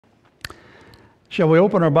Shall we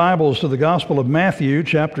open our Bibles to the Gospel of Matthew,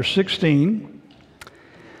 chapter 16?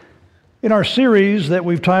 In our series that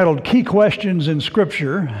we've titled Key Questions in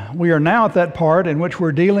Scripture, we are now at that part in which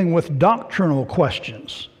we're dealing with doctrinal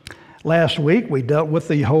questions. Last week we dealt with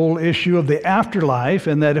the whole issue of the afterlife,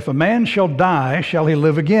 and that if a man shall die, shall he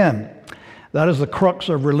live again? That is the crux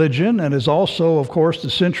of religion, and is also, of course, the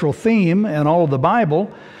central theme in all of the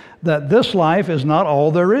Bible, that this life is not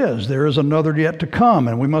all there is. There is another yet to come,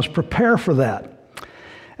 and we must prepare for that.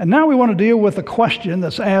 And now we want to deal with a question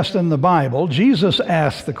that's asked in the Bible. Jesus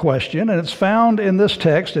asked the question, and it's found in this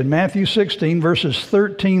text in Matthew 16, verses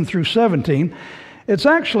 13 through 17. It's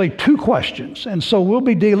actually two questions, and so we'll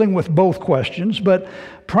be dealing with both questions, but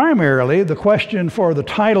primarily the question for the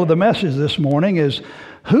title of the message this morning is,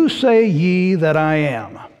 Who say ye that I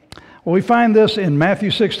am? Well, we find this in Matthew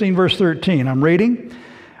 16, verse 13. I'm reading.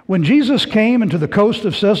 When Jesus came into the coast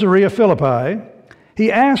of Caesarea Philippi,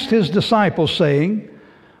 he asked his disciples, saying,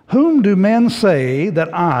 Whom do men say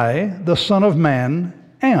that I, the Son of Man,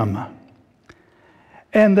 am?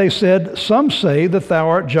 And they said, Some say that thou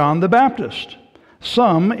art John the Baptist,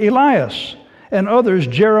 some Elias, and others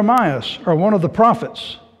Jeremiah, or one of the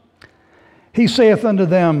prophets. He saith unto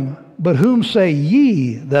them, But whom say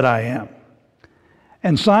ye that I am?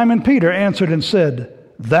 And Simon Peter answered and said,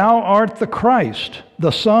 Thou art the Christ,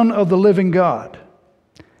 the Son of the living God.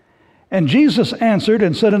 And Jesus answered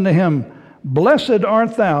and said unto him, Blessed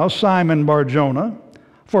art thou, Simon Bar-Jonah,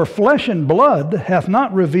 for flesh and blood hath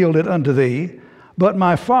not revealed it unto thee, but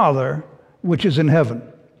my Father which is in heaven.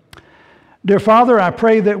 Dear Father, I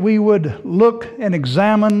pray that we would look and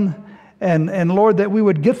examine, and Lord, that we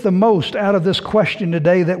would get the most out of this question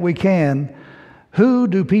today that we can. Who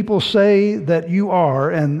do people say that you are?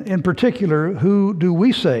 And in particular, who do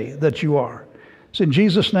we say that you are? It's in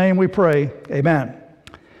Jesus' name we pray. Amen.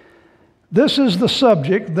 This is the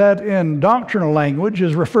subject that in doctrinal language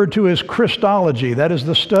is referred to as Christology. That is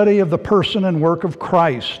the study of the person and work of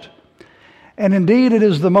Christ. And indeed, it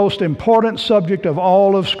is the most important subject of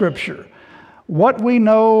all of Scripture. What we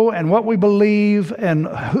know and what we believe and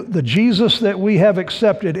the Jesus that we have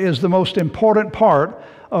accepted is the most important part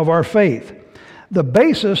of our faith. The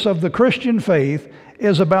basis of the Christian faith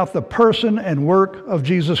is about the person and work of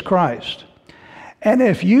Jesus Christ. And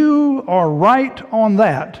if you are right on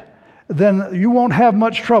that, then you won't have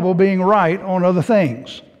much trouble being right on other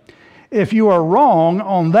things. If you are wrong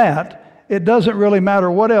on that, it doesn't really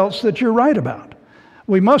matter what else that you're right about.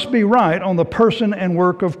 We must be right on the person and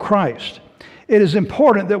work of Christ. It is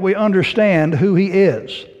important that we understand who He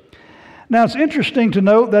is. Now, it's interesting to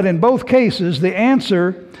note that in both cases, the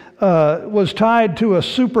answer was tied to a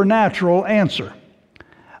supernatural answer.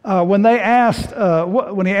 When he asked,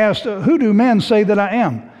 Who do men say that I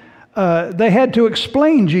am? They had to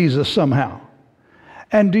explain Jesus somehow.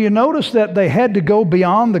 And do you notice that they had to go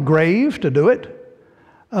beyond the grave to do it?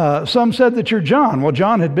 Some said that you're John. Well,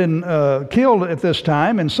 John had been killed at this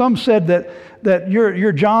time, and some said that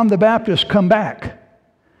you're John the Baptist, come back.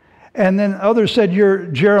 And then others said you're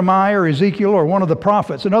Jeremiah or Ezekiel or one of the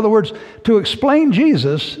prophets. In other words, to explain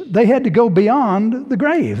Jesus, they had to go beyond the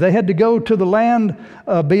grave. They had to go to the land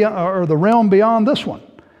or the realm beyond this one.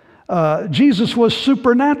 Jesus was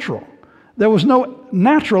supernatural. There was no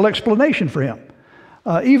natural explanation for him.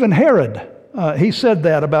 Even Herod, he said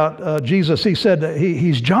that about Jesus. He said,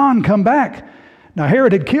 he's John, come back. Now,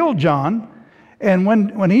 Herod had killed John, and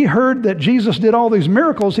when he heard that Jesus did all these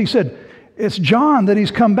miracles, he said, it's John that he's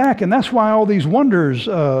come back, and that's why all these wonders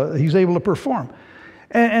he's able to perform.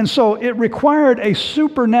 And so it required a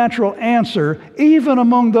supernatural answer, even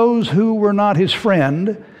among those who were not his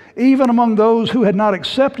friend, even among those who had not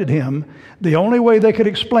accepted him. The only way they could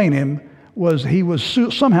explain him was he was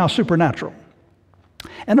somehow supernatural.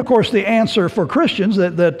 And of course, the answer for Christians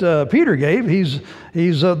that Peter gave, he's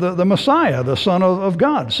the Messiah, the Son of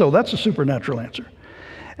God. So that's a supernatural answer.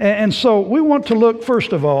 And so we want to look,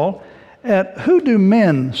 first of all, at who do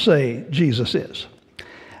men say Jesus is.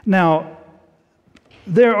 Now,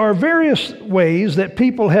 there are various ways that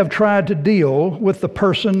people have tried to deal with the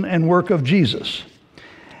person and work of Jesus.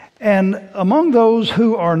 And among those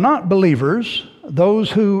who are not believers,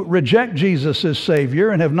 those who reject Jesus as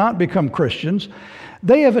Savior and have not become Christians,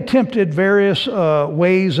 they have attempted various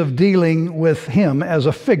ways of dealing with Him as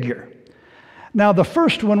a figure. Now, the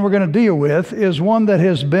first one we're going to deal with is one that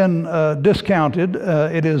has been discounted.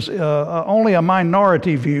 It is only a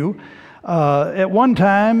minority view. At one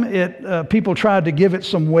time, people tried to give it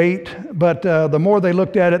some weight, but the more they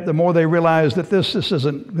looked at it, the more they realized that this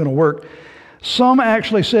isn't going to work. Some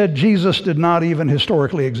actually said Jesus did not even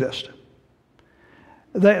historically exist.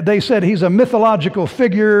 They said he's a mythological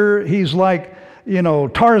figure. He's like,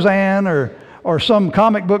 Tarzan or or some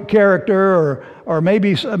comic book character, or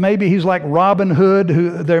maybe he's like Robin Hood.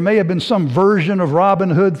 Who there may have been some version of Robin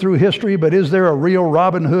Hood through history, but is there a real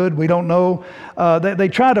Robin Hood? We don't know. They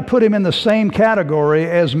try to put him in the same category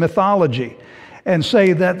as mythology, and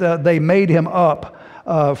say that they made him up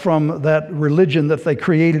from that religion that they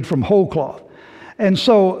created from whole cloth. And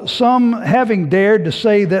so some, having dared to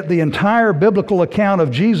say that the entire biblical account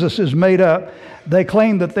of Jesus is made up, they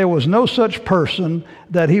claim that there was no such person,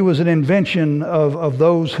 that he was an invention of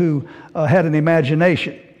those who had an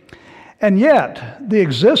imagination. And yet, the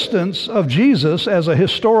existence of Jesus as a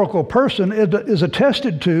historical person is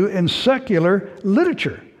attested to in secular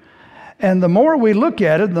literature. And the more we look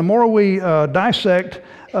at it, the more we dissect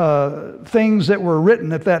things that were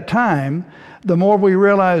written at that time, the more we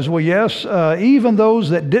realize, well, yes, even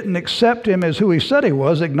those that didn't accept him as who he said he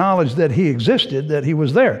was acknowledged that he existed, that he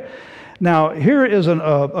was there. Now, here is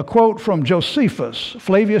a quote from Josephus.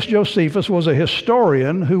 Flavius Josephus was a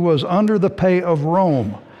historian who was under the pay of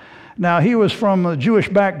Rome. Now, he was from a Jewish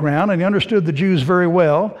background, and he understood the Jews very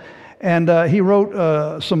well. And he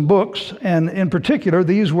wrote some books, and in particular,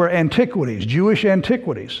 these were antiquities, Jewish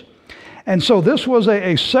antiquities. And so this was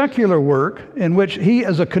a secular work in which he,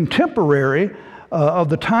 as a contemporary of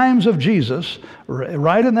the times of Jesus,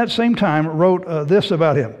 right in that same time, wrote this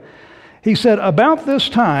about him. He said, "About this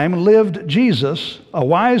time lived Jesus, a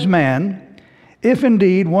wise man, if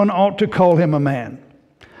indeed one ought to call him a man.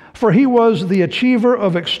 For he was the achiever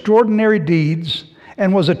of extraordinary deeds,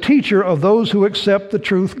 and was a teacher of those who accept the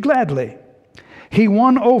truth gladly. He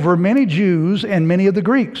won over many Jews and many of the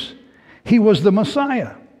Greeks. He was the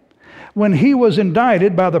Messiah. When he was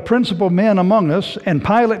indicted by the principal men among us, and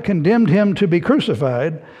Pilate condemned him to be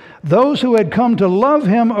crucified, those who had come to love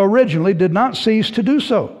him originally did not cease to do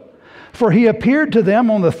so. For he appeared to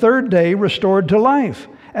them on the third day restored to life,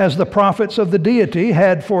 as the prophets of the deity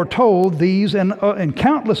had foretold these and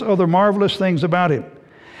countless other marvelous things about him.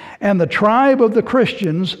 And the tribe of the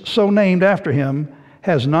Christians, so named after him,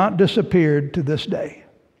 has not disappeared to this day."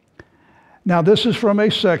 Now, this is from a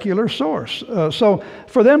secular source. So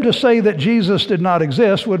for them to say that Jesus did not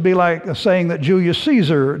exist would be like saying that Julius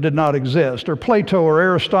Caesar did not exist, or Plato or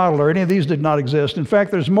Aristotle or any of these did not exist. In fact,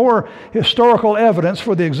 there's more historical evidence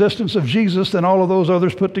for the existence of Jesus than all of those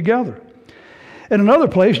others put together. In another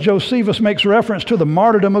place, Josephus makes reference to the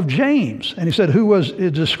martyrdom of James, and he said, who was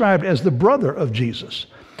described as the brother of Jesus.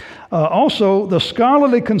 Also, the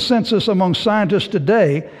scholarly consensus among scientists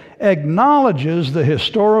today acknowledges the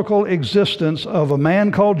historical existence of a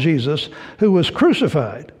man called Jesus who was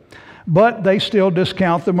crucified, but they still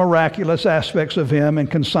discount the miraculous aspects of him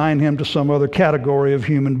and consign him to some other category of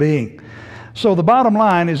human being. So the bottom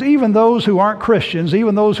line is, even those who aren't Christians,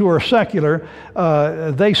 even those who are secular,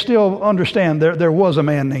 they still understand there was a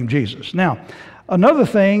man named Jesus. Now, another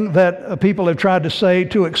thing that people have tried to say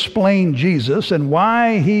to explain Jesus and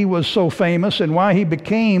why he was so famous and why he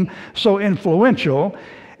became so influential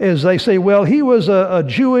is they say, well, he was a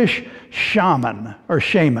Jewish shaman.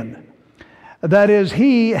 That is,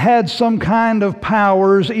 he had some kind of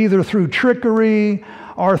powers, either through trickery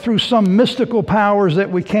or through some mystical powers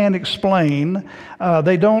that we can't explain.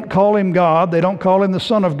 They don't call him God. They don't call him the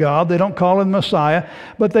Son of God. They don't call him Messiah.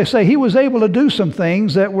 But they say he was able to do some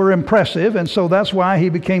things that were impressive, and so that's why he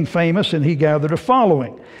became famous and he gathered a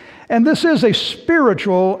following. And this is a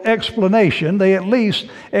spiritual explanation. They at least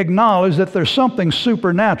acknowledge that there's something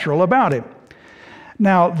supernatural about him.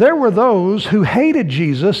 Now, there were those who hated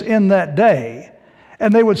Jesus in that day,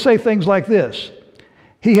 and they would say things like this: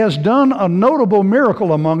 "He has done a notable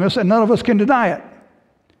miracle among us, and none of us can deny it."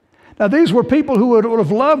 Now, these were people who would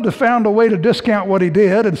have loved to have found a way to discount what he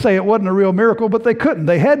did and say it wasn't a real miracle, but they couldn't.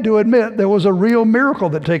 They had to admit there was a real miracle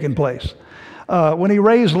that had taken place. When he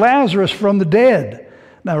raised Lazarus from the dead.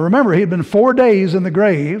 Now, remember, he had been 4 days in the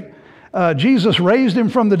grave. Jesus raised him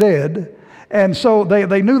from the dead, and so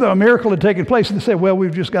they knew that a miracle had taken place, and they said, well,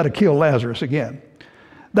 we've just got to kill Lazarus again.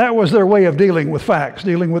 That was their way of dealing with facts,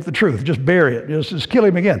 dealing with the truth. Just bury it, just kill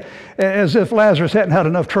him again, as if Lazarus hadn't had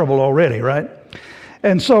enough trouble already, right?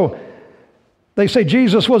 And so they say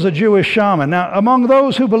Jesus was a Jewish shaman. Now, among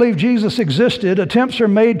those who believe Jesus existed, attempts are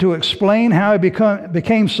made to explain how he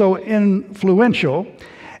became so influential.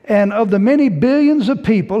 And of the many billions of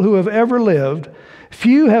people who have ever lived,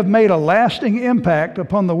 few have made a lasting impact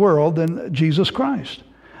upon the world than Jesus Christ.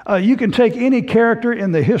 You can take any character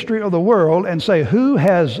in the history of the world and say who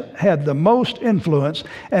has had the most influence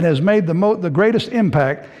and has made the greatest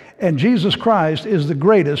impact, and Jesus Christ is the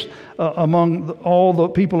greatest among all the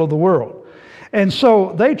people of the world. And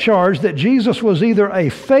so they charge that Jesus was either a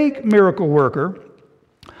fake miracle worker,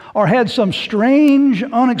 or had some strange,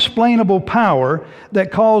 unexplainable power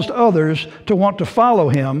that caused others to want to follow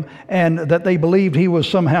him and that they believed he was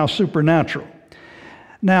somehow supernatural.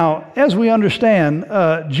 Now, as we understand,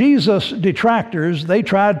 Jesus' detractors, they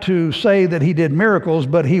tried to say that he did miracles,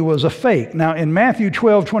 but he was a fake. Now, in Matthew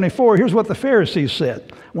 12:24, here's what the Pharisees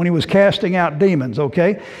said when he was casting out demons,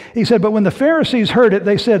 okay? He said, "But when the Pharisees heard it,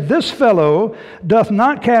 they said, 'This fellow doth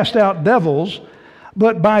not cast out devils,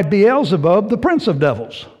 but by Beelzebub, the prince of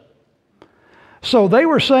devils.'" So they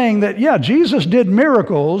were saying that, yeah, Jesus did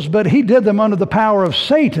miracles, but he did them under the power of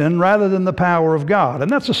Satan rather than the power of God. And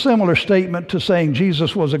that's a similar statement to saying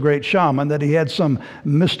Jesus was a great shaman, that he had some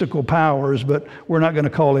mystical powers, but we're not going to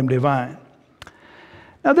call him divine.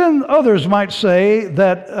 Now then others might say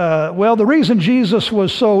that, well, the reason Jesus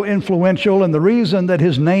was so influential and the reason that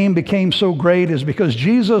his name became so great is because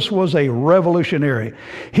Jesus was a revolutionary.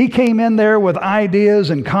 He came in there with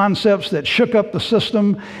ideas and concepts that shook up the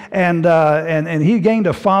system, and he gained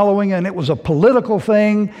a following, and it was a political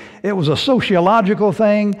thing, it was a sociological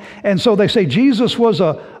thing, and so they say Jesus was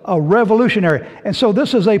a revolutionary. And so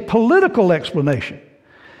this is a political explanation.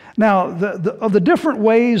 Now, of the different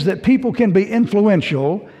ways that people can be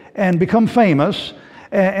influential and become famous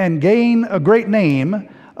and gain a great name,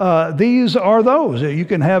 these are those. You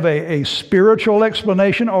can have a spiritual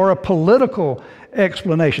explanation or a political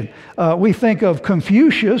explanation. We think of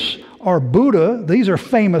Confucius or Buddha. These are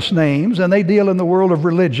famous names, and they deal in the world of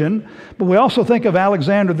religion. But we also think of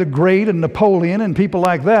Alexander the Great and Napoleon and people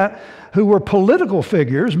like that, who were political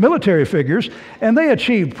figures, military figures, and they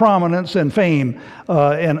achieved prominence and fame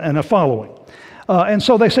and a following. And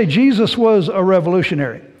so they say Jesus was a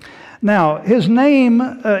revolutionary. Now, his name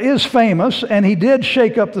is famous, and he did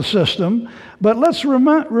shake up the system, but let's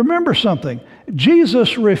remember something.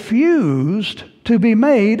 Jesus refused to be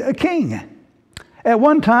made a king. At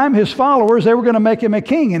one time, his followers, they were going to make him a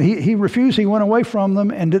king, and he refused. He went away from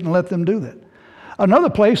them and didn't let them do that.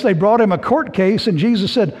 Another place, they brought him a court case, and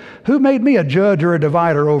Jesus said, "Who made me a judge or a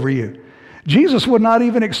divider over you?" Jesus would not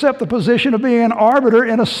even accept the position of being an arbiter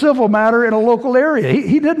in a civil matter in a local area.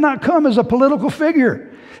 He did not come as a political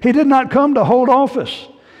figure. He did not come to hold office.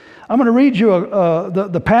 I'm going to read you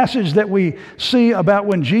the passage that we see about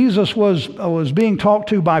when Jesus was being talked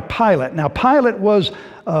to by Pilate. Now, Pilate was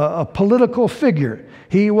a political figure.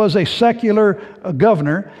 He was a secular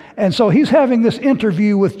governor, and so he's having this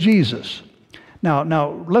interview with Jesus.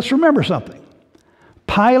 Now, let's remember something.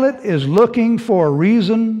 Pilate is looking for a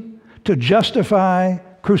reason to justify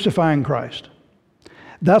crucifying Christ.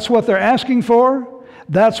 That's what they're asking for.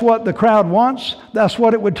 That's what the crowd wants. That's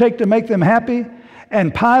what it would take to make them happy.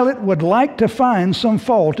 And Pilate would like to find some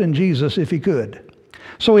fault in Jesus if he could.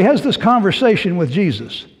 So he has this conversation with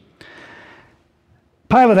Jesus.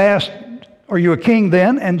 Pilate asked, "Are you a king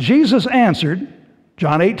then?" And Jesus answered,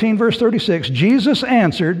 John 18, verse 36, Jesus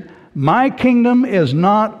answered, "My kingdom is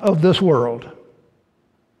not of this world."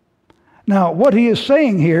 Now, what he is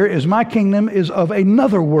saying here is my kingdom is of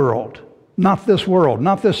another world, not this world,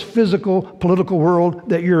 not this physical, political world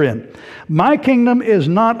that you're in. My kingdom is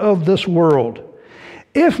not of this world.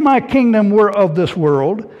 If my kingdom were of this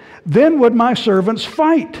world, then would my servants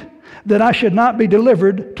fight, that I should not be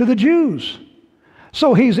delivered to the Jews.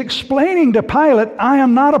 So he's explaining to Pilate, I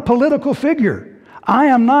am not a political figure. I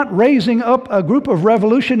am not raising up a group of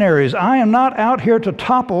revolutionaries. I am not out here to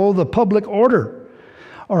topple the public order.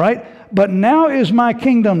 All right? But now is my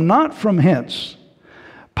kingdom not from hence.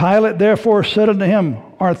 Pilate therefore said unto him,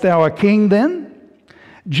 "Art thou a king then?"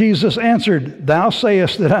 Jesus answered, "Thou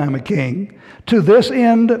sayest that I am a king. To this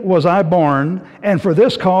end was I born, and for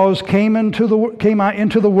this cause came I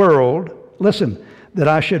into the world," listen, "that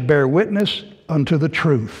I should bear witness unto the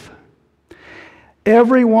truth.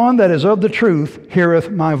 Everyone that is of the truth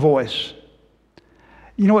heareth my voice."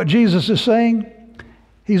 You know what Jesus is saying?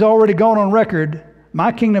 He's already gone on record.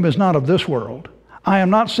 My kingdom is not of this world. I am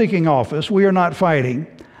not seeking office. We are not fighting.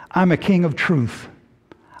 I'm a king of truth.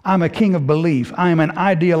 I'm a king of belief. I am an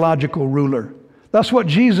ideological ruler. That's what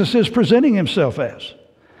Jesus is presenting himself as.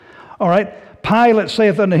 All right. Pilate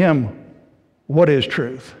saith unto him, "What is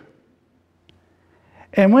truth?"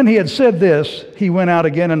 And when he had said this, he went out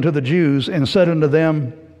again unto the Jews and said unto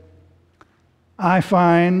them, "I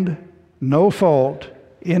find no fault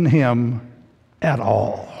in him at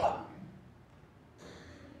all."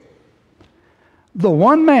 The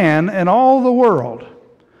one man in all the world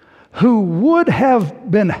who would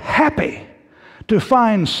have been happy to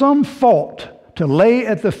find some fault to lay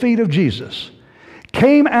at the feet of Jesus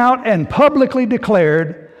came out and publicly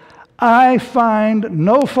declared, "I find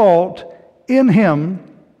no fault in him,"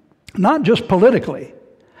 not just politically,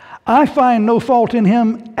 "I find no fault in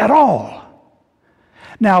him at all."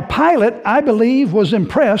 Now, Pilate, I believe, was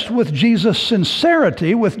impressed with Jesus'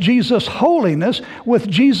 sincerity, with Jesus' holiness, with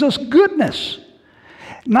Jesus' goodness.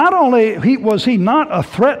 Not only was he not a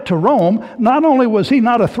threat to Rome, not only was he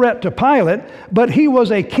not a threat to Pilate, but he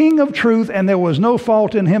was a king of truth and there was no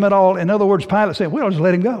fault in him at all. In other words, Pilate said, "We'll just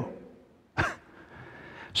let him go."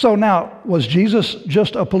 So now, was Jesus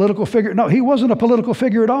just a political figure? No, he wasn't a political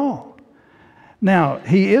figure at all. Now,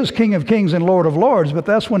 he is King of Kings and Lord of Lords, but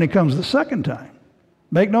that's when he comes the second time.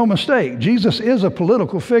 Make no mistake, Jesus is a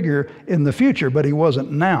political figure in the future, but he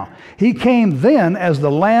wasn't now. He came then as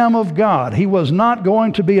the Lamb of God. He was not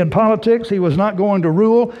going to be in politics. He was not going to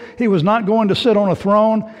rule. He was not going to sit on a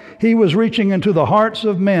throne. He was reaching into the hearts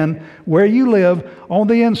of men where you live on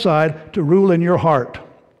the inside to rule in your heart.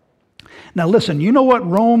 Now listen, you know what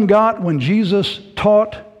Rome got when Jesus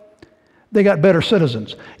taught? They got better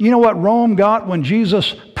citizens. You know what Rome got when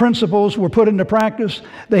Jesus' principles were put into practice?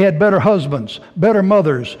 They had better husbands, better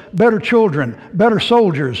mothers, better children, better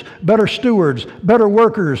soldiers, better stewards, better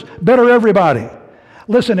workers, better everybody.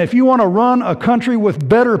 Listen, if you want to run a country with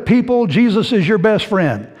better people, Jesus is your best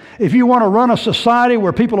friend. If you want to run a society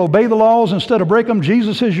where people obey the laws instead of break them,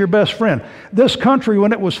 Jesus is your best friend. This country,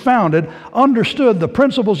 when it was founded, understood the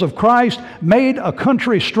principles of Christ, made a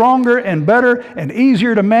country stronger and better and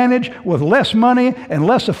easier to manage with less money and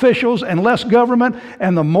less officials and less government.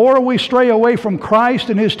 And the more we stray away from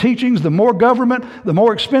Christ and His teachings, the more government, the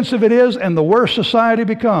more expensive it is, and the worse society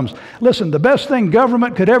becomes. Listen, the best thing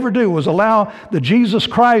government could ever do was allow the Jesus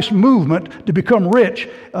Christ movement to become rich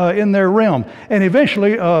in their realm. And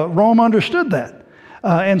eventually, Rome understood that.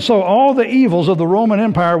 And so all the evils of the Roman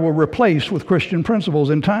Empire were replaced with Christian principles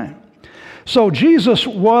in time. So Jesus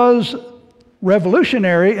was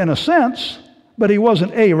revolutionary in a sense, but he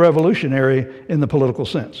wasn't a revolutionary in the political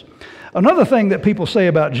sense. Another thing that people say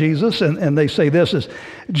about Jesus, and they say this, is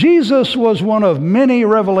Jesus was one of many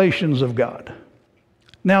revelations of God.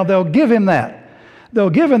 Now they'll give him that. They'll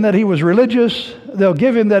give him that he was religious. They'll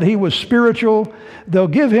give him that he was spiritual. They'll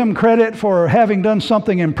give him credit for having done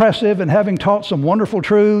something impressive and having taught some wonderful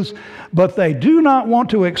truths. But they do not want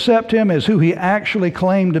to accept him as who he actually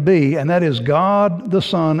claimed to be, and that is God the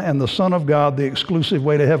Son and the Son of God, the exclusive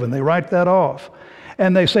way to heaven. They write that off.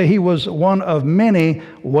 And they say he was one of many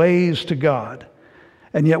ways to God.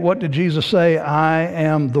 And yet what did Jesus say? I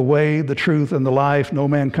am the way, the truth, and the life. No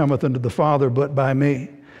man cometh unto the Father but by me.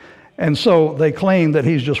 And so they claim that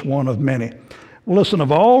he's just one of many. Well, listen,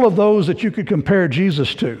 of all of those that you could compare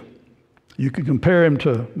Jesus to, you could compare him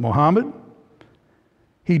to Muhammad.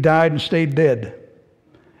 He died and stayed dead.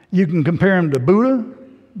 You can compare him to Buddha.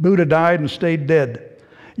 Buddha died and stayed dead.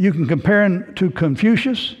 You can compare him to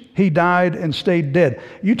Confucius. He died and stayed dead.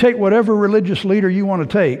 You take whatever religious leader you want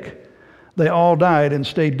to take, they all died and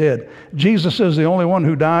stayed dead. Jesus is the only one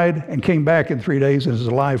who died and came back in 3 days and is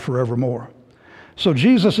alive forevermore. So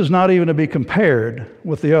Jesus is not even to be compared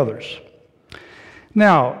with the others.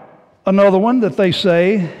 Now, another one that they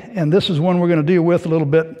say, and this is one we're going to deal with a little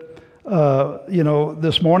bit,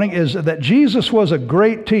 this morning, is that Jesus was a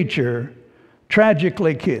great teacher,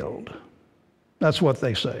 tragically killed. That's what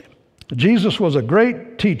they say. Jesus was a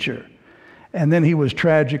great teacher, and then he was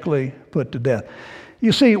tragically put to death.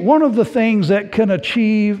 You see, one of the things that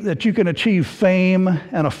you can achieve fame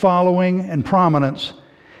and a following and prominence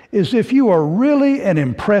is if you are really an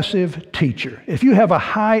impressive teacher. If you have a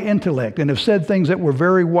high intellect and have said things that were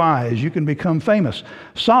very wise, you can become famous.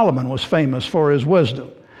 Solomon was famous for his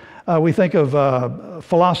wisdom. We think of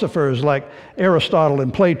philosophers like Aristotle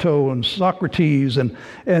and Plato and Socrates and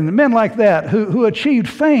men like that who achieved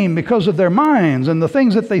fame because of their minds and the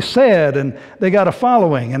things that they said, and they got a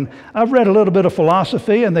following. And I've read a little bit of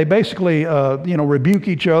philosophy, and they basically rebuke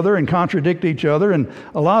each other and contradict each other, and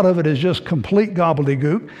a lot of it is just complete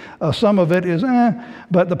gobbledygook. Some of it is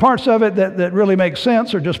but the parts of it that really make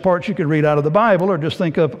sense are just parts you can read out of the Bible or just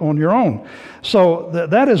think of on your own. So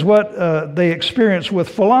that is what they experience with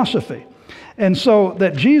philosophy. And so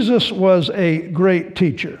that Jesus was a great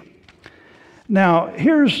teacher. Now,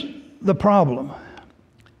 here's the problem.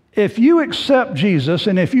 If you accept Jesus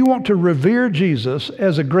and if you want to revere Jesus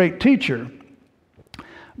as a great teacher,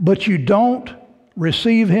 but you don't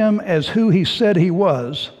receive him as who he said he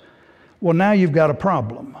was, well, now you've got a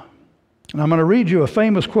problem. And I'm going to read you a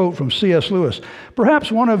famous quote from C.S. Lewis,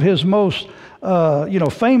 perhaps one of his most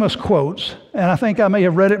famous quotes, and I think I may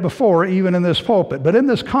have read it before, even in this pulpit. But in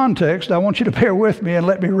this context, I want you to bear with me and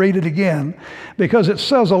let me read it again, because it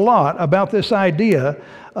says a lot about this idea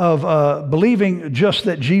of believing just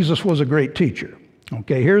that Jesus was a great teacher.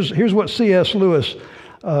 Okay, here's what C.S. Lewis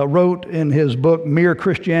wrote in his book, Mere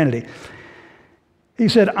Christianity. He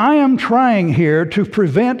said, I am trying here to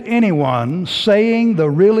prevent anyone saying the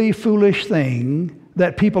really foolish thing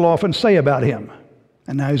that people often say about him.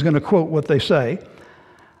 And now he's going to quote what they say.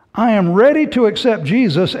 I am ready to accept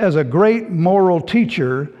Jesus as a great moral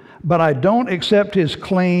teacher, but I don't accept his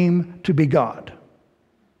claim to be God.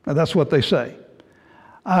 Now that's what they say.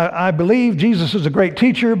 I believe Jesus is a great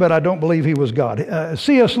teacher, but I don't believe he was God.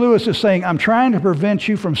 C.S. Lewis is saying, I'm trying to prevent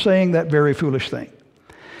you from saying that very foolish thing.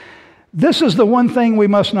 This is the one thing we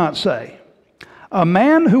must not say. A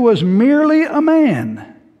man who was merely a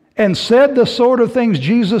man and said the sort of things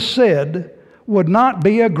Jesus said would not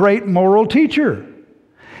be a great moral teacher.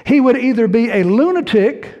 He would either be a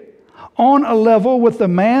lunatic on a level with the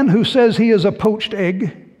man who says he is a poached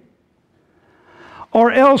egg,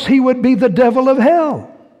 or else he would be the devil of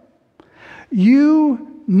hell.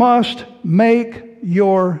 You must make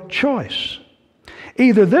your choice.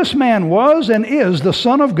 Either this man was and is the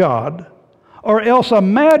Son of God, or else a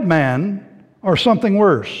madman or something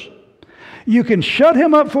worse. You can shut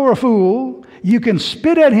him up for a fool, you can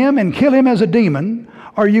spit at him and kill him as a demon,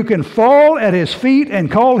 or you can fall at his feet and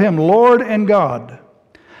call him Lord and God.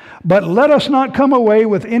 But let us not come away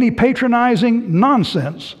with any patronizing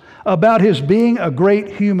nonsense about his being a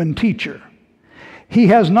great human teacher. He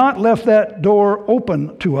has not left that door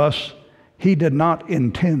open to us. He did not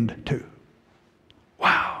intend to.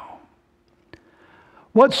 Wow.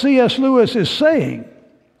 What C.S. Lewis is saying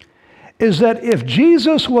is that if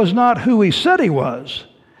Jesus was not who he said he was,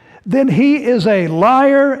 then he is a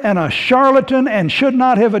liar and a charlatan and should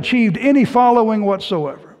not have achieved any following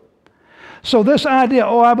whatsoever. So this idea,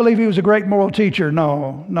 oh, I believe he was a great moral teacher.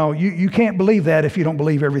 No, you can't believe that if you don't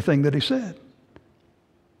believe everything that he said.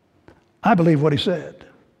 I believe what he said.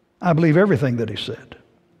 I believe everything that he said.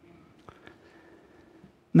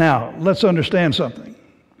 Now, let's understand something.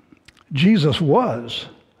 Jesus was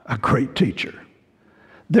a great teacher.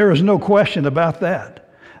 There is no question about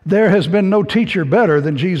that. There has been no teacher better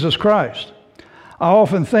than Jesus Christ. I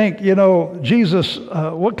often think, Jesus,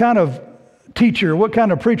 what kind of teacher, what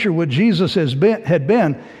kind of preacher would Jesus had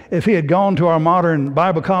been if he had gone to our modern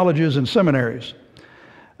Bible colleges and seminaries?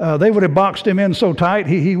 They would have boxed him in so tight,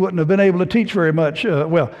 he wouldn't have been able to teach very much.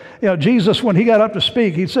 Jesus, when he got up to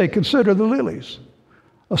speak, he'd say, consider the lilies.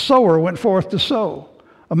 A sower went forth to sow.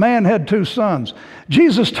 A man had 2 sons.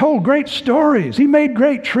 Jesus told great stories. He made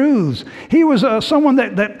great truths. He was someone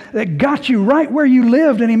that got you right where you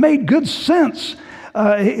lived, and he made good sense.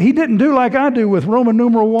 He didn't do like I do with Roman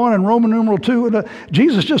numeral 1 and Roman numeral 2.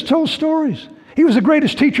 Jesus just told stories. He was the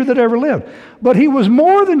greatest teacher that ever lived. But he was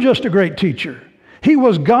more than just a great teacher. He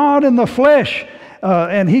was God in the flesh,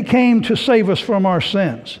 and he came to save us from our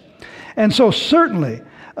sins. And so certainly,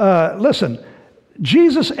 listen,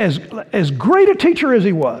 Jesus, as great a teacher as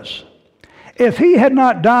he was, if he had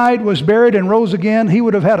not died, was buried, and rose again, he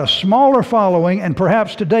would have had a smaller following, and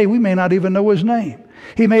perhaps today we may not even know his name.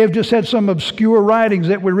 He may have just had some obscure writings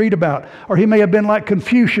that we read about, or he may have been like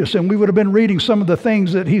Confucius, and we would have been reading some of the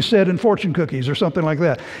things that he said in fortune cookies or something like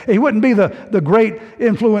that. He wouldn't be the great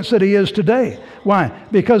influence that he is today. Why?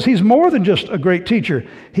 Because he's more than just a great teacher.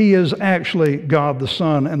 He is actually God the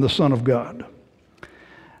Son and the Son of God.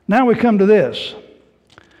 Now we come to this.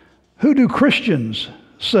 Who do Christians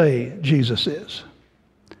say Jesus is?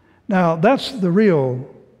 Now, that's the real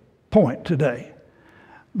point today.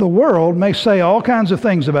 The world may say all kinds of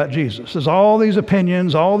things about Jesus. There's all these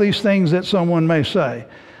opinions, all these things that someone may say.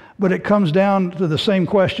 But it comes down to the same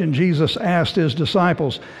question Jesus asked his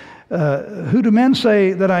disciples. Who do men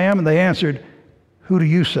say that I am? And they answered, who do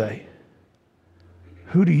you say?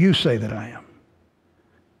 Who do you say that I am?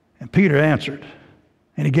 And Peter answered,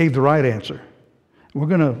 and he gave the right answer. We're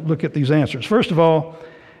going to look at these answers. First of all,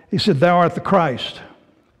 he said, thou art the Christ.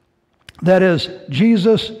 That is,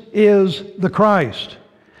 Jesus is the Christ.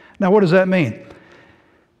 Now, what does that mean?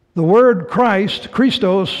 The word Christ,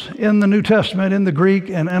 Christos, in the New Testament, in the Greek,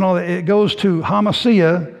 and all that, it goes to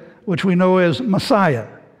Hamashiach, which we know as Messiah.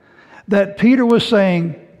 That Peter was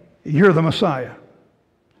saying, you're the Messiah.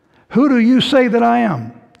 Who do you say that I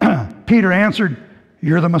am? Peter answered,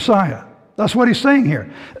 you're the Messiah. That's what he's saying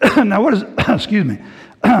here. Now, what is, excuse me.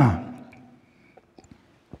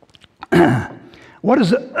 What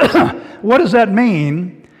does that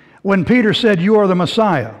mean when Peter said, you are the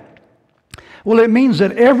Messiah? Well, it means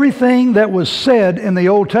that everything that was said in the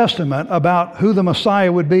Old Testament about who the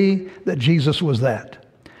Messiah would be, that Jesus was that.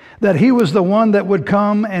 That he was the one that would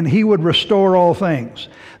come and he would restore all things.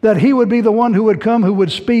 That he would be the one who would come who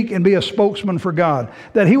would speak and be a spokesman for God.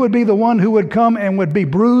 That he would be the one who would come and would be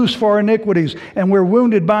bruised for our iniquities, and we're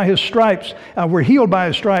wounded by his stripes, we're healed by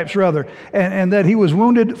his stripes rather, and that he was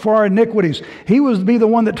wounded for our iniquities. He would be the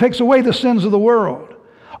one that takes away the sins of the world.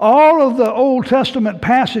 all of the Old Testament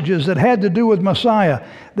passages that had to do with Messiah,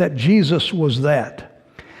 that Jesus was that.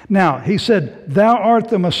 Now, he said, thou art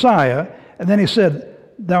the Messiah, and then he said,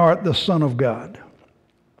 thou art the Son of God.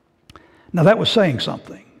 Now, that was saying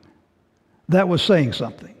something. That was saying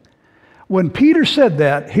something. When Peter said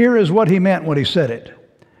that, here is what he meant when he said it.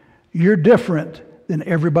 You're different than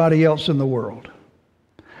everybody else in the world.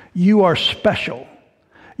 You are special.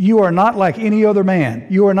 You are not like any other man.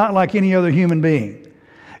 You are not like any other human being.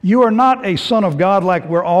 You are not a son of God like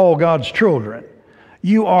we're all God's children.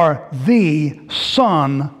 You are the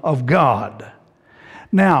Son of God.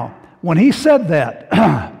 Now, when he said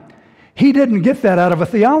that, he didn't get that out of a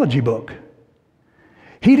theology book.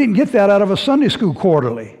 He didn't get that out of a Sunday school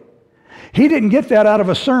quarterly. He didn't get that out of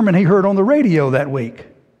a sermon he heard on the radio that week.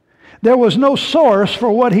 There was no source for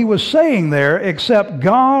what he was saying there except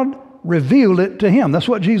God revealed it to him. That's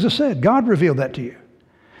what Jesus said. God revealed that to you.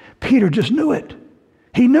 Peter just knew it.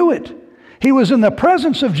 He knew it. He was in the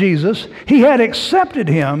presence of Jesus. He had accepted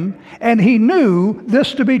him, and he knew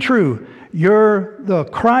this to be true. You're the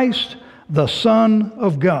Christ, the Son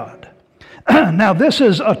of God. Now, this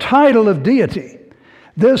is a title of deity.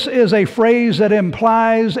 This is a phrase that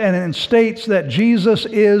implies and states that Jesus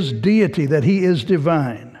is deity, that he is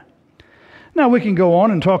divine. Now, we can go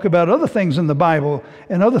on and talk about other things in the Bible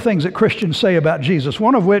and other things that Christians say about Jesus,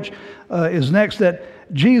 one of which is next,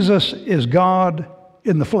 that Jesus is God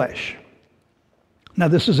in the flesh. Now,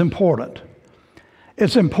 this is important.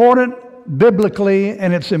 It's important biblically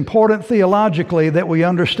and it's important theologically that we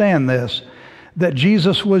understand this, that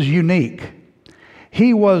Jesus was unique.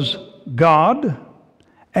 He was God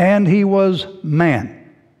and he was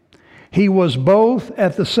man. He was both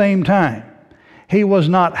at the same time. He was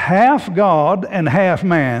not half God and half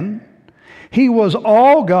man. He was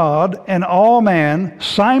all God and all man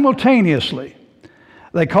simultaneously.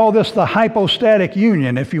 They call this the hypostatic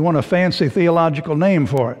union, if you want a fancy theological name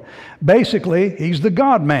for it. Basically, he's the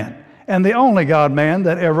God-man and the only God-man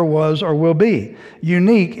that ever was or will be.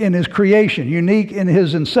 Unique in his creation, unique in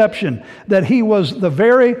his inception, that he was the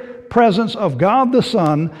very presence of God the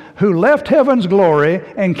Son, who left heaven's glory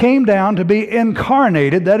and came down to be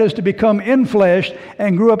incarnated, that is, to become infleshed,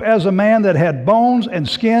 and grew up as a man that had bones and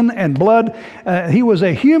skin and blood. He was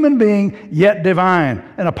a human being, yet divine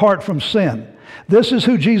and apart from sin. This is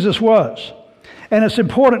who Jesus was. And it's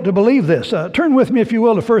important to believe this. Turn with me, if you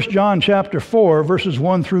will, to 1 John chapter 4, verses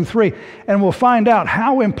 1 through 3, and we'll find out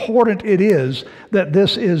how important it is that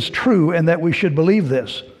this is true and that we should believe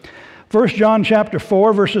this. 1 John chapter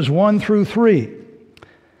 4, verses 1 through 3.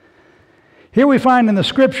 Here we find in the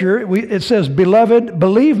Scripture, it says, Beloved,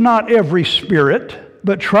 believe not every spirit,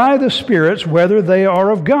 but try the spirits whether they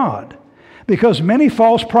are of God, because many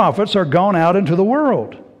false prophets are gone out into the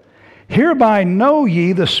world. Hereby know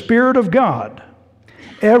ye the Spirit of God.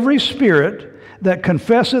 Every spirit that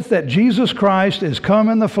confesseth that Jesus Christ is come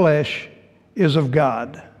in the flesh is of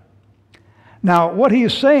God. Now, what he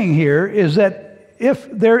is saying here is that if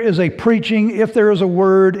there is a preaching, if there is a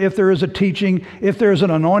word, if there is a teaching, if there is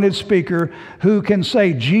an anointed speaker who can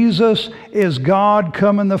say Jesus is God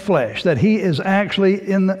come in the flesh, that he is actually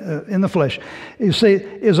in the flesh, you see,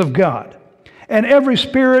 is of God. And every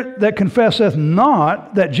spirit that confesseth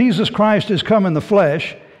not that Jesus Christ is come in the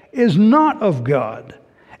flesh is not of God.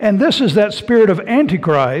 And this is that spirit of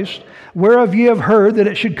Antichrist, whereof ye have heard that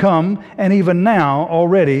it should come, and even now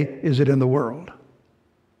already is it in the world.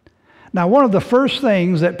 Now, one of the first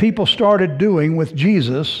things that people started doing with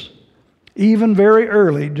Jesus, even very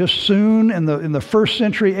early, just soon in the first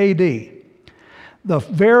century A.D., the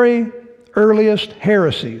very earliest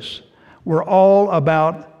heresies were all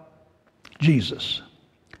about Jesus.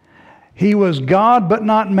 He was God but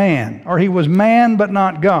not man, or he was man but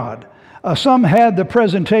not God. Some had the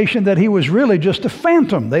presentation that he was really just a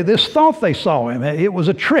phantom. They just thought they saw him. It was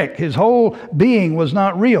a trick. His whole being was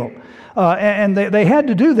not real. And they had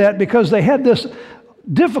to do that because they had this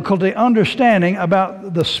difficulty understanding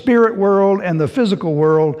about the spirit world and the physical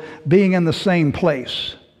world being in the same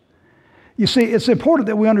place. You see, it's important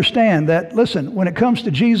that we understand that, listen, when it comes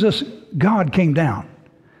to Jesus, God came down.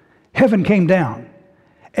 Heaven came down.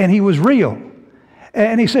 And he was real.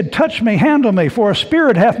 And he said, touch me, handle me, for a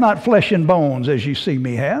spirit hath not flesh and bones, as ye see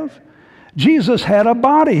me have. Jesus had a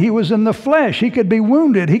body. He was in the flesh. He could be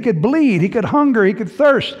wounded. He could bleed. He could hunger. He could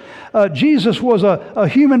thirst. Jesus was a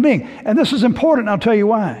human being. And this is important. I'll tell you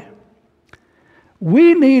why.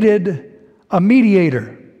 We needed a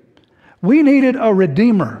mediator. We needed a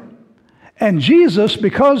redeemer. And Jesus,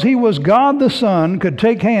 because he was God the Son, could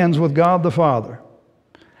take hands with God the Father.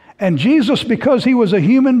 And Jesus, because he was a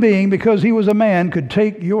human being, because he was a man, could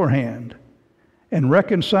take your hand and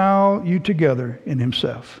reconcile you together in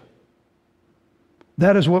himself.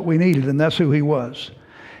 That is what we needed, and that's who he was.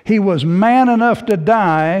 He was man enough to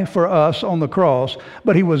die for us on the cross,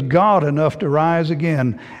 but he was God enough to rise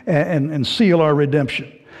again and seal our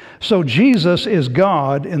redemption. So Jesus is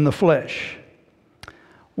God in the flesh.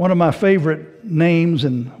 One of my favorite names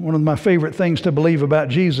and one of my favorite things to believe about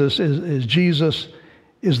Jesus is Jesus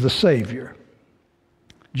is the Savior.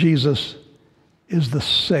 Jesus is the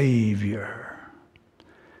Savior.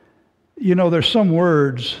 You know, there's some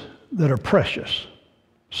words that are precious,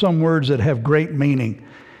 some words that have great meaning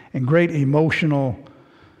and great emotional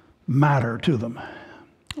matter to them.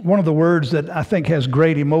 One of the words that I think has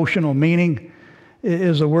great emotional meaning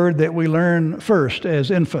is a word that we learn first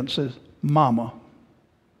as infants, is mama.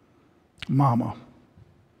 Mama.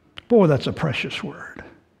 Boy, that's a precious word.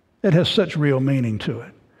 It has such real meaning to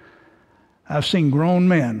it. I've seen grown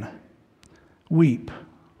men weep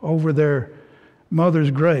over their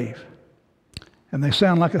mother's grave, and they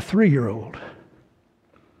sound like a 3-year-old.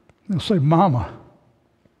 They'll say, Mama,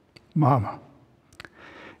 Mama.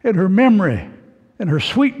 And her memory and her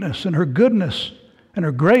sweetness and her goodness and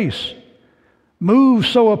her grace moves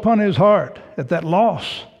so upon his heart at that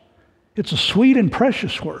loss. It's a sweet and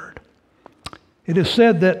precious word. It is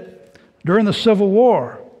said that during the Civil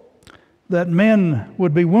War, that men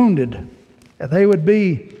would be wounded, and they would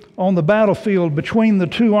be on the battlefield between the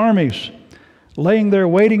two armies, laying there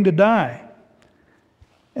waiting to die.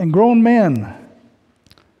 And grown men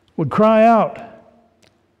would cry out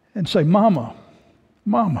and say, Mama,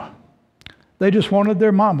 Mama. They just wanted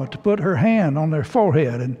their mama to put her hand on their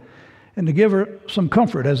forehead and to give her some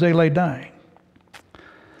comfort as they lay dying.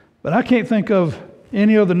 But I can't think of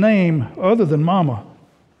any other name other than Mama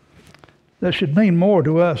that should mean more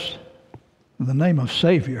to us than the name of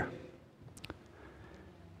Savior.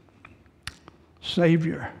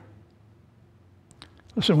 Savior.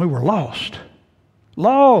 Listen, we were lost.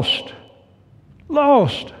 Lost.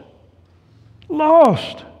 Lost.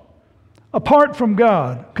 Lost. Apart from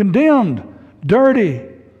God. Condemned. Dirty.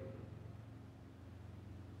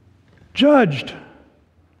 Judged.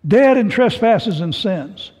 Dead in trespasses and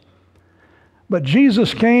sins. But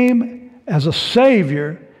Jesus came as a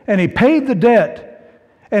Savior, and He paid the debt,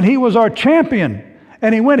 and He was our champion,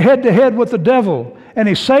 and He went head to head with the devil, and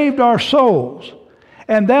He saved our souls.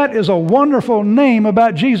 And that is a wonderful name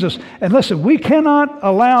about Jesus. And listen, we cannot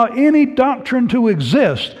allow any doctrine to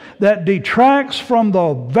exist that detracts from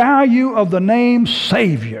the value of the name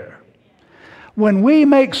Savior. When we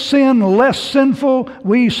make sin less sinful,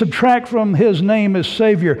 we subtract from His name as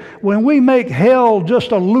Savior. When we make hell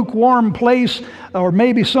just a lukewarm place, or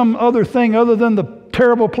maybe some other thing other than the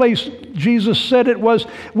terrible place Jesus said it was,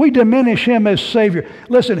 we diminish Him as Savior.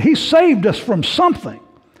 Listen, He saved us from something.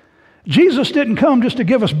 Jesus didn't come just to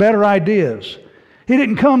give us better ideas. He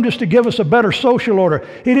didn't come just to give us a better social order.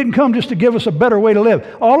 He didn't come just to give us a better way to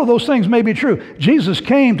live. All of those things may be true. Jesus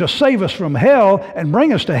came to save us from hell and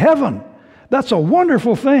bring us to heaven. That's a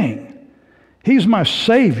wonderful thing. He's my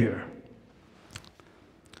Savior.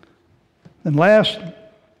 And last,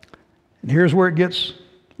 and here's where it gets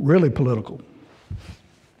really political.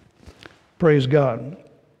 Praise God.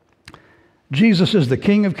 Jesus is the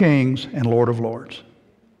King of Kings and Lord of Lords.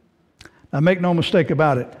 Now make no mistake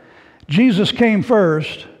about it. Jesus came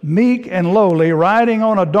first, meek and lowly, riding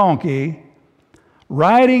on a donkey,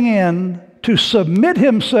 riding in to submit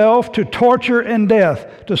Himself to torture and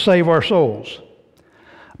death to save our souls.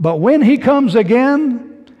 But when He comes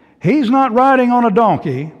again, He's not riding on a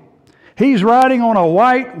donkey. He's riding on a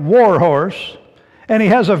white war horse, and He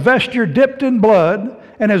has a vesture dipped in blood,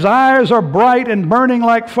 and His eyes are bright and burning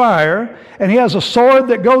like fire, and He has a sword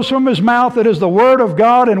that goes from His mouth that is the Word of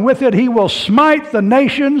God, and with it He will smite the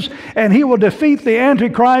nations, and He will defeat the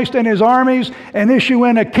Antichrist and his armies, and issue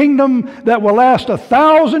in a kingdom that will last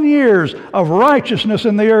 1,000 years of righteousness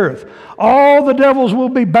in the earth. All the devils will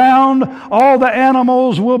be bound, all the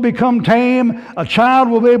animals will become tame, a child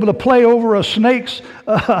will be able to play over a snake's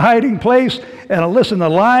hiding place, and listen, the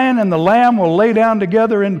lion and the lamb will lay down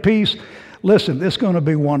together in peace. Listen, it's going to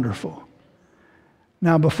be wonderful.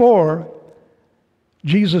 Now, before,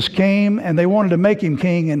 Jesus came and they wanted to make Him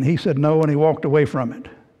king, and He said no, and He walked away from it.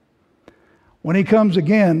 When He comes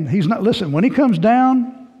again, He's not, listen, when He comes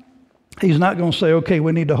down, He's not going to say, okay,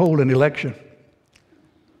 we need to hold an election.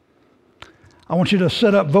 I want you to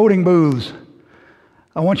set up voting booths.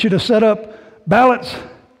 I want you to set up ballots.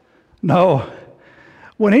 No.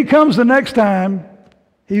 When He comes the next time,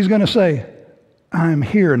 He's going to say, I'm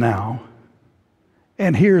here now.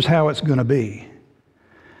 And here's how it's going to be.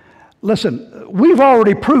 Listen, we've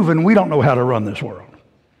already proven we don't know how to run this world.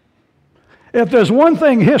 If there's one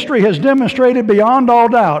thing history has demonstrated beyond all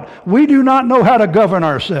doubt, we do not know how to govern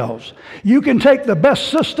ourselves. You can take the best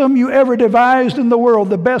system you ever devised in the world,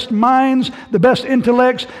 the best minds, the best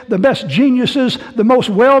intellects, the best geniuses, the most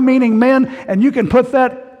well-meaning men, and you can put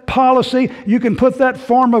that policy, you can put that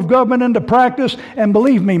form of government into practice, and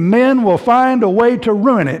believe me, men will find a way to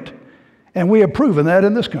ruin it. And we have proven that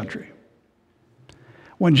in this country.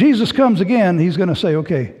 When Jesus comes again, he's going to say,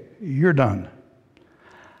 okay, you're done.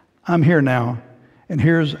 I'm here now, and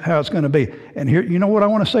here's how it's going to be. And here, you know what I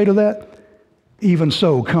want to say to that? Even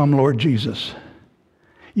so, come, Lord Jesus.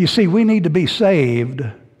 You see, we need to be saved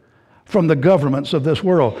from the governments of this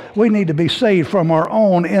world. We need to be saved from our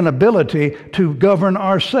own inability to govern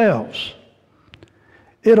ourselves.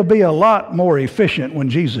 It'll be a lot more efficient when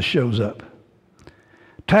Jesus shows up.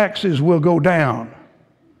 Taxes will go down.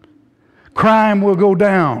 Crime will go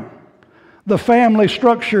down. The family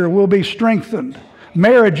structure will be strengthened.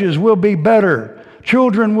 Marriages will be better.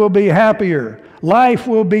 Children will be happier. Life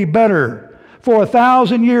will be better. For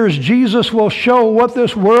 1,000 years, Jesus will show what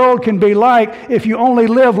this world can be like if you only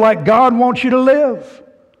live like God wants you to live.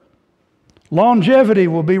 Longevity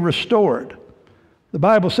will be restored. The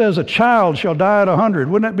Bible says a child shall die at 100.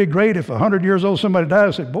 Wouldn't that be great if 100 years old somebody died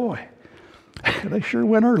and said, boy, they sure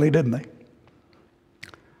went early, didn't they?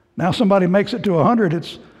 Now somebody makes it to 100, you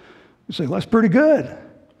say, well, that's pretty good.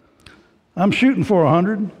 I'm shooting for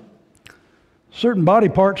 100. Certain body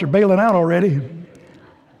parts are bailing out already.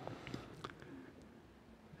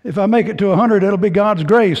 If I make it to 100, it'll be God's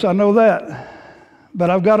grace. I know that. But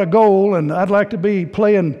I've got a goal, and I'd like to be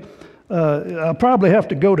playing. I'll probably have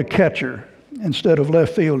to go to catcher instead of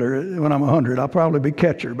left fielder when I'm 100. I'll probably be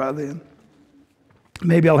catcher by then.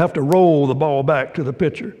 Maybe I'll have to roll the ball back to the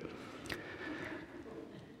pitcher.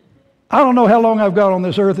 I don't know how long I've got on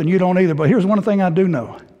this earth, and you don't either, but here's one thing I do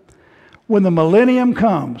know. When the millennium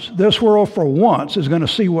comes, this world for once is going to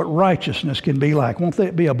see what righteousness can be like. Won't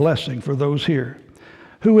that be a blessing for those here?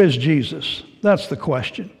 Who is Jesus? That's the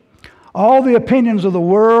question. All the opinions of the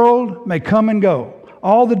world may come and go.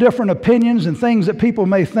 All the different opinions and things that people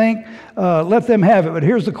may think, let them have it. But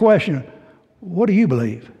here's the question. What do you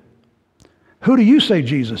believe? Who do you say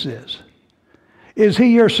Jesus is? Is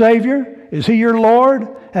he your Savior? Is he your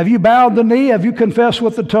Lord? Have you bowed the knee? Have you confessed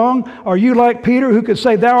with the tongue? Are you like Peter who could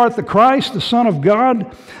say, thou art the Christ, the Son of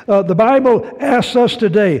God? The Bible asks us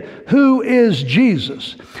today, who is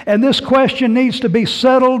Jesus? And this question needs to be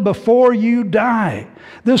settled before you die.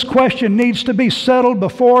 This question needs to be settled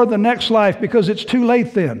before the next life because it's too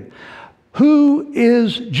late then. Who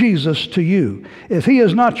is Jesus to you? If he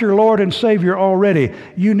is not your Lord and Savior already,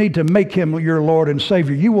 you need to make him your Lord and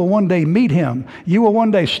Savior. You will one day meet him. You will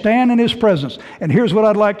one day stand in his presence. And here's what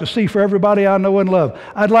I'd like to see for everybody I know and love.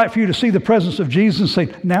 I'd like for you to see the presence of Jesus and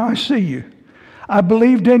say, now I see you. I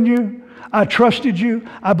believed in you. I trusted you.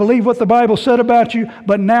 I believe what the Bible said about you,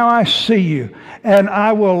 but now I see you. And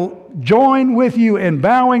I will join with you in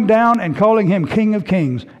bowing down and calling him King of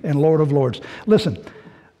Kings and Lord of Lords. Listen.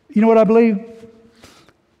 You know what I believe?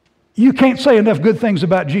 You can't say enough good things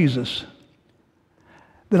about Jesus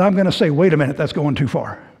that I'm going to say, wait a minute, that's going too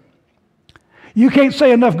far. You can't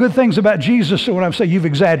say enough good things about Jesus so when I say you've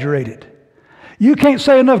exaggerated. You can't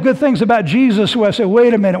say enough good things about Jesus so I say,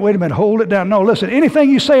 wait a minute, hold it down. No, listen, anything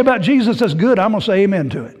you say about Jesus that's good, I'm going to say amen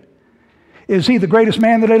to it. Is he the greatest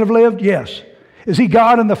man that ever lived? Yes. Is he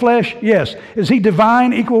God in the flesh? Yes. Is he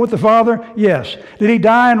divine, equal with the Father? Yes. Did he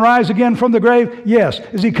die and rise again from the grave? Yes.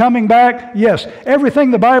 Is he coming back? Yes. Everything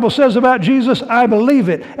the Bible says about Jesus, I believe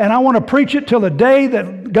it. And I want to preach it till the day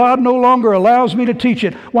that God no longer allows me to teach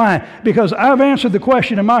it. Why? Because I've answered the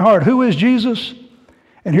question in my heart, who is Jesus?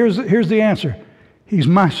 And here's the answer. He's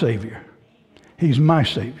my Savior. He's my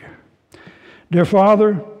Savior. Dear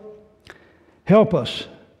Father, help us.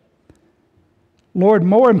 Lord,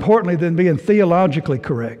 more importantly than being theologically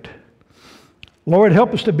correct, Lord,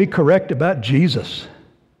 help us to be correct about Jesus.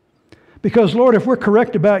 Because, Lord, if we're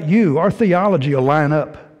correct about you, our theology will line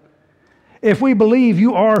up. If we believe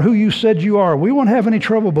you are who you said you are, we won't have any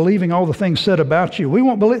trouble believing all the things said about you. We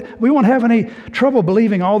won't have any trouble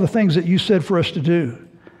believing all the things that you said for us to do.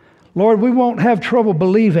 Lord, we won't have trouble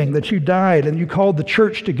believing that you died and you called the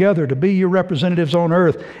church together to be your representatives on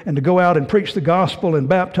earth and to go out and preach the gospel and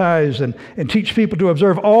baptize and teach people to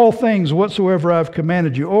observe all things whatsoever I've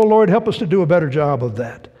commanded you. Oh, Lord, help us to do a better job of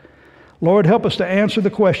that. Lord, help us to answer the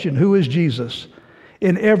question, who is Jesus,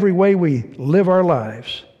 in every way we live our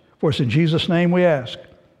lives. For it's in Jesus' name we ask.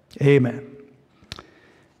 Amen.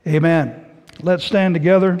 Amen. Let's stand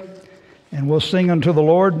together and we'll sing unto the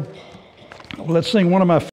Lord. Let's sing one of my